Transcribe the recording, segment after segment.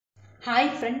Hi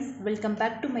friends, welcome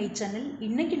back to my channel.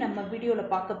 இன்னைக்கு நம்ம வீடியோல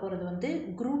பார்க்க போறது வந்து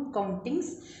group countings.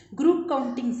 Group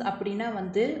countings அப்படினா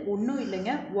வந்து ஒண்ணும்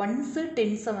இல்லைங்க. ones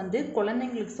tens வந்து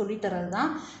குழந்தைகளுக்கு சொல்லி தரது தான்.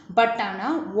 பட் ஆனா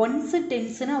ones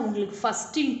tens னா உங்களுக்கு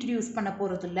ஃபர்ஸ்ட் இன்ட்ரோ듀ஸ் பண்ண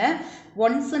போறது இல்ல.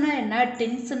 ones னா என்ன,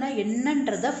 tens னா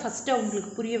என்னன்றதை ஃபர்ஸ்ட்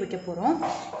உங்களுக்கு புரிய வைக்க போறோம்.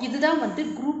 இதுதான் வந்து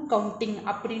group counting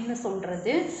அப்படினு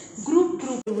சொல்றது. group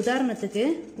உதாரணத்துக்கு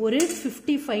ஒரு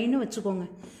 55 னு வெச்சுக்கோங்க.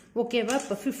 ஓகேவா?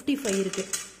 இப்ப 55 இருக்கு.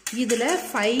 இதுல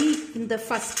 5 இந்த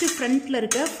ஃபர்ஸ்ட் ஃப்ரண்ட்ல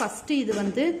இருக்க ஃபர்ஸ்ட் இது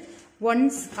வந்து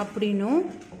ஒன்ஸ் அப்படினும்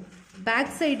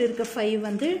பேக் சைடு இருக்க 5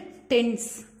 வந்து டென்ஸ்.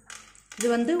 இது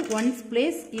வந்து ஒன்ஸ்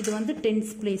பிளேஸ், இது வந்து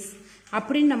டென்ஸ் பிளேஸ்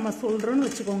அப்படின்னு நம்ம சொல்றோம்னு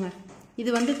வெச்சுக்கோங்க. இது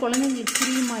வந்து குழந்தைங்களுக்கு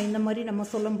புரியுமா இந்த மாதிரி நம்ம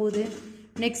சொல்லும்போது?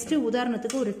 நெக்ஸ்ட்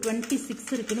உதாரணத்துக்கு ஒரு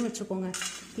 26 இருக்குன்னு வெச்சுக்கோங்க.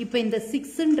 இப்போ இந்த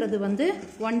 6ன்றது வந்து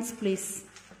ஒன்ஸ் பிளேஸ்.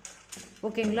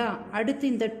 ஓகேங்களா? அடுத்து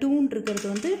இந்த 2 இருக்கிறது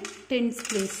வந்து டென்ஸ்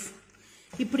பிளேஸ்.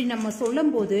 இப்படி நம்ம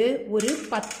சொல்லும்போது ஒரு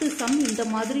 10 சம் இந்த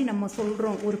மாதிரி நம்ம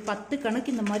சொல்றோம், ஒரு 10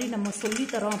 கணக்கு இந்த மாதிரி நம்ம சொல்லி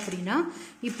தரோம் அப்படின்னா,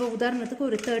 இப்போ உதாரணத்துக்கு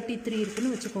ஒரு 33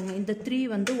 இருக்குன்னு வச்சுக்கோங்க. இந்த 3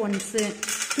 வந்து ஒன்ஸ்,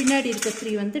 பின்னாடி இருக்க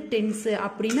 3 வந்து டென்ஸ்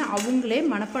அப்படின்னு அவங்களே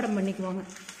மனப்பாடம் பண்ணிக்குவாங்க.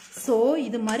 ஸோ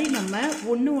இது மாதிரி நம்ம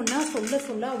ஒன்று ஒன்றா சொல்ல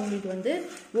சொல்ல அவங்களுக்கு வந்து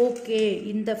ஓகே,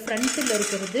 இந்த ஃப்ரண்ட்டில்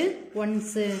இருக்கிறது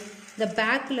ஒன்ஸு, இந்த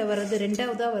பேக்கில் வர்றது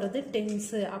ரெண்டாவதாக வர்றது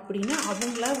டென்ஸு அப்படின்னு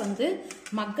அவங்களா வந்து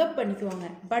மக்கப் பண்ணிக்குவாங்க.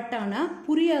 பட் ஆனால்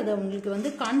புரியாது, அவங்களுக்கு வந்து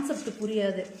கான்செப்ட்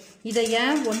புரியாது. இதை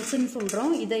ஏன் ஒன்ஸுன்னு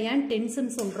சொல்கிறோம், இதை ஏன்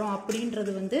டென்ஸுன்னு சொல்கிறோம்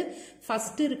அப்படின்றது வந்து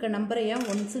ஃபஸ்ட்டு இருக்க நம்பரை ஏன்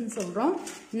ஒன்ஸுன்னு சொல்கிறோம்,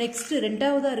 நெக்ஸ்ட்டு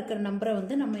ரெண்டாவதாக இருக்கிற நம்பரை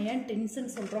வந்து நம்ம ஏன்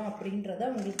டென்ஸுன்னு சொல்கிறோம் அப்படின்றத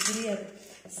அவங்களுக்கு புரியாது.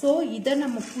 ஸோ இதை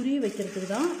நம்ம புரிய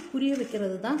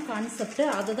வைக்கிறது தான் கான்செப்ட்.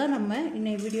 அதை தான் நம்ம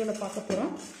இன்னைக்கு வீடியோவில் பார்க்க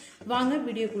போகிறோம். வாங்க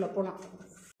வீடியோக்குள்ளே போகலாம்.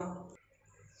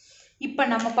 இப்போ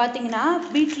நம்ம பார்த்தீங்கன்னா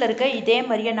வீட்டில் இருக்க இதே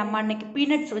மாதிரியே நம்ம அன்னைக்கு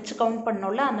பீனட்ஸ் வச்சு கவுண்ட்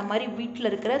பண்ணோம்ல, அந்த மாதிரி வீட்டில்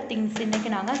இருக்கிற திங்ஸ் இன்றைக்கி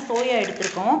நாங்கள் சோயா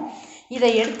எடுத்திருக்கோம்.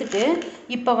 இதை எடுத்துட்டு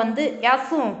இப்போ வந்து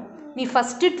யாசும் நீ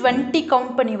ஃபஸ்ட்டு 20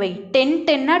 கவுண்ட் பண்ணி வை. 10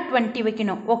 10னா 20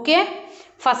 வைக்கணும். ஓகே,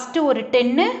 ஃபஸ்ட்டு ஒரு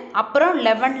 10, அப்புறம்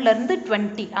 11லேருந்து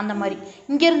 20 அந்த மாதிரி.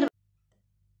 இங்கேருந்து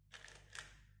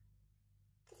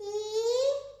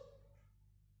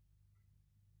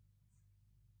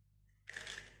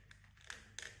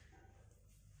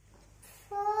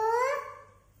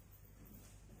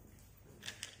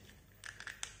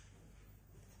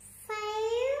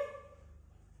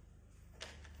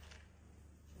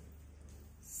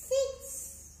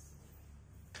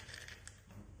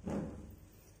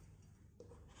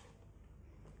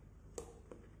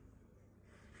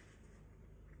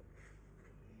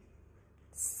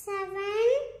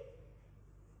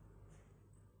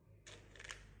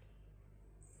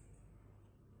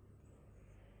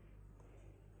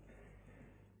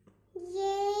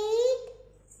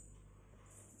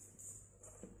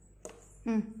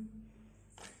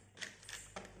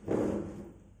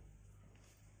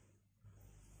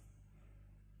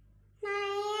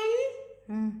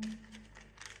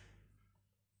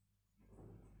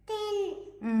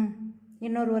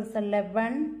இன்னொரு வருஷம்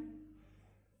 11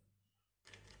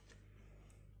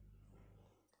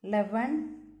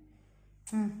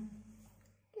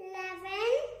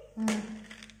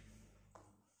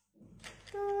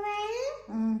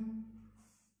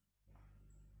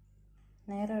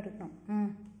 நேரம் எடுக்கணும்.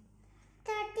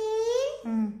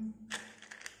 13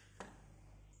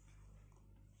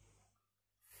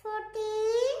 14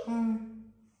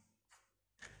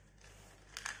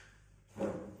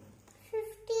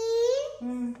 15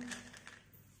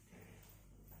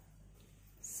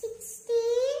 16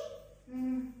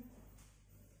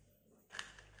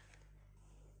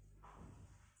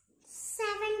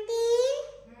 17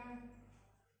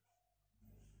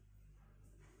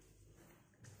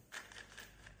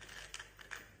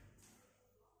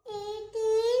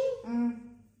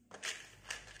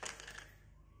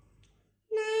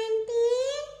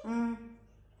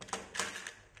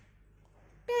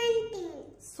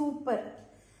 Super.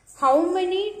 How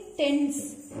many tens?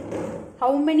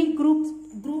 How many group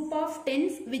of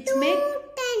tens which make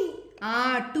 10?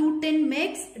 2 10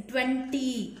 makes 20.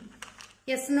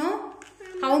 Yes, no?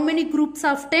 How many groups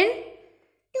of 10?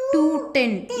 2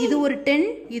 10. இது ஒரு 10,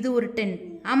 இது ஒரு 10.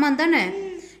 ஆமா தானே?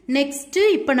 Next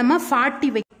இப்ப நம்ம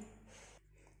 40 வை.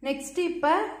 Next இப்ப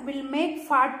will make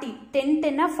 40. 10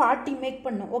 10 40 make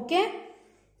பண்ணும். Okay?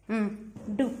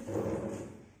 Do.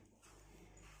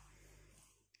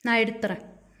 நான் எடுத்துறேன்.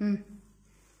 1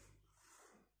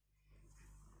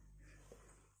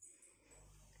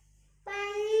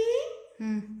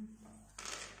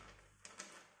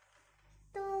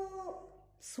 2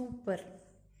 சூப்பர்.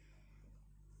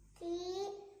 3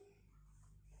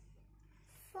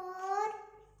 4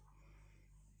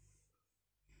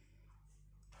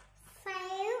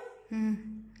 5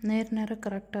 நேர் நேரம்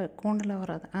கரெக்டாக கோணில்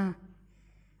வராது.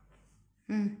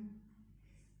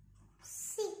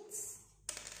 6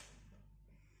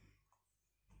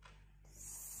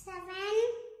 7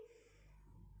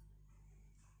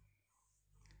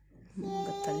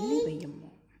 இங்கே தள்ளி வையம்மா.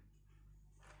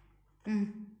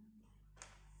 9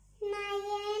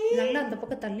 நல்லா அந்த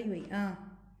பக்கம் தள்ளி வை. 10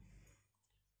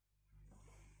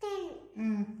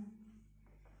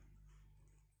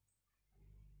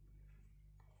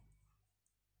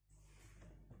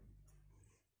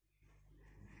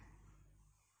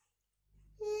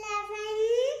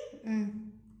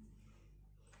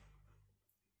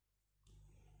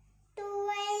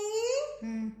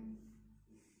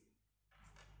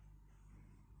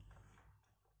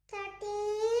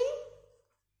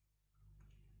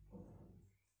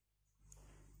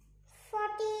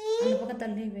 அந்த பக்கம்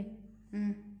தள்ளி வை.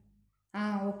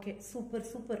 Okay, super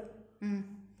super.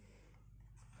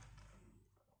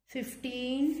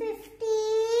 15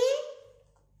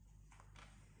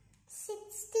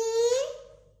 16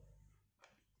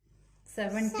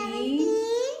 17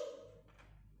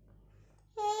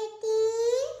 18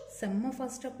 செம்ம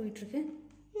ஃபாஸ்ட்டாக போயிட்டுருக்கு.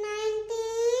 19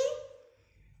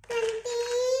 20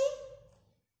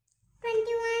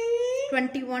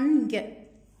 21 இங்கே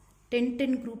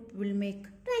 10 group will make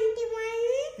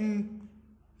 21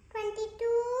 22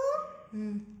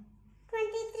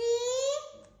 23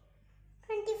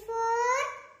 24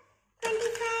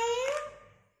 25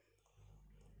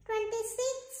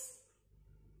 26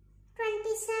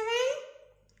 27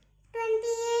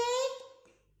 28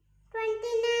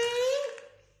 29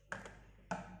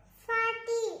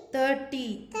 40 30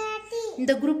 30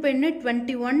 இந்த குரூப் என்ன?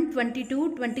 21 22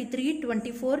 23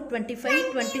 24 25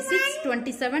 26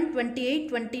 27 28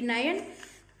 29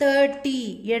 30.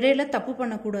 இடையில தப்பு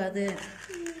பண்ணக்கூடாது.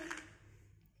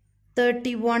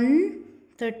 31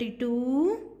 32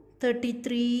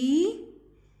 33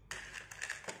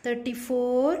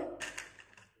 34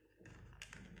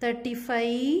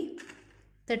 35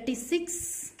 36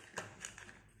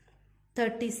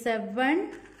 37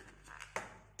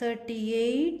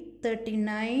 38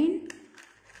 39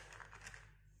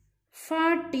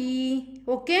 40.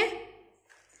 Okay,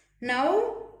 now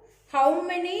how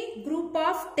many group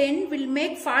of 10 will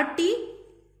make 40?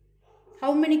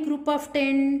 How many group of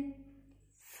 10?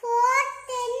 4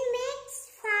 10 makes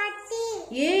 40.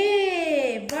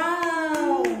 Yay! Wow!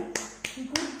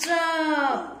 Good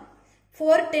job.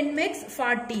 4 10 makes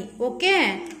 40. Okay?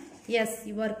 Yes,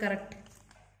 you are correct.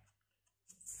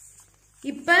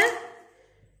 இப்ப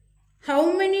how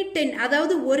many 10?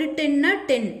 அதாவது ஒரு 10 னா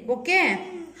 10. Okay?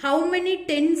 How many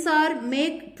 10s are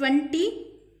make 20?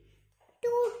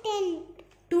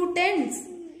 2 10s.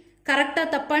 கரெக்டா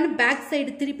தப்பான்னு back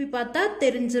side திருப்பி பார்த்தா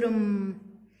தெரிஞ்சிரும்.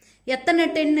 எத்தனை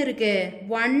 10 இருக்கு?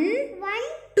 1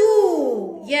 2.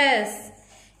 Yes,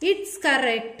 it's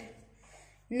correct.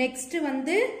 Next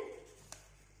வந்து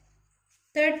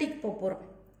 30 க்கு போறோம்.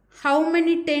 How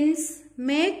many 10s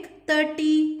make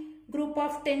 30? Group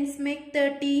of 10s make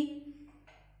 30.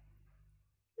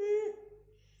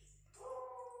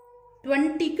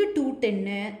 20 க்கு 2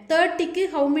 10. 30 க்கு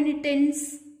how many 10s?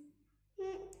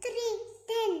 3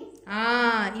 10.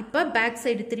 இப்ப பேக்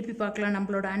சைடு திருப்பி பார்க்கலாம்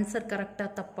நம்மளோட ஆன்சர் கரெக்டா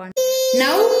தப்பான்னு.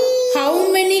 Now how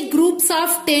many groups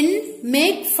of 10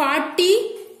 make 40?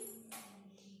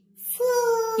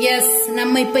 4. Yes,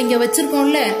 நம்ம இப்ப இங்க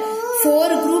வச்சிருக்கோம்ல 4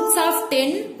 groups of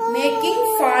 10 making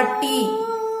 40.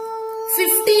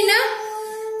 50 னா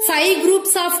 5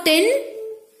 groups of 10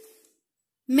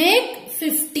 make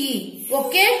 50.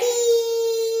 Okay?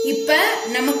 இப்ப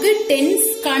நமக்கு டென்ஸ்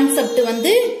கான்செப்ட்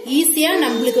வந்து ஈஸியா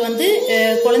நம்மளுக்கு வந்து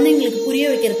குழந்தைங்களுக்கு புரிய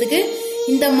வைக்கிறதுக்கு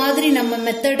இந்த மாதிரி நம்ம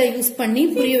மெத்தடை யூஸ் பண்ணி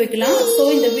புரிய வைக்கலாம். சோ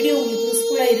இந்த வீடியோ உங்களுக்கு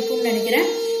யூஸ்ஃபுல்லா இருக்கும்னு நினைக்கிறேன்.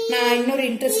 நான் இன்னொரு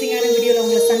இன்ட்ரெஸ்டிங்கான வீடியோல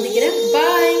உங்களை சந்திக்கிறேன்.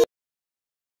 பாய்.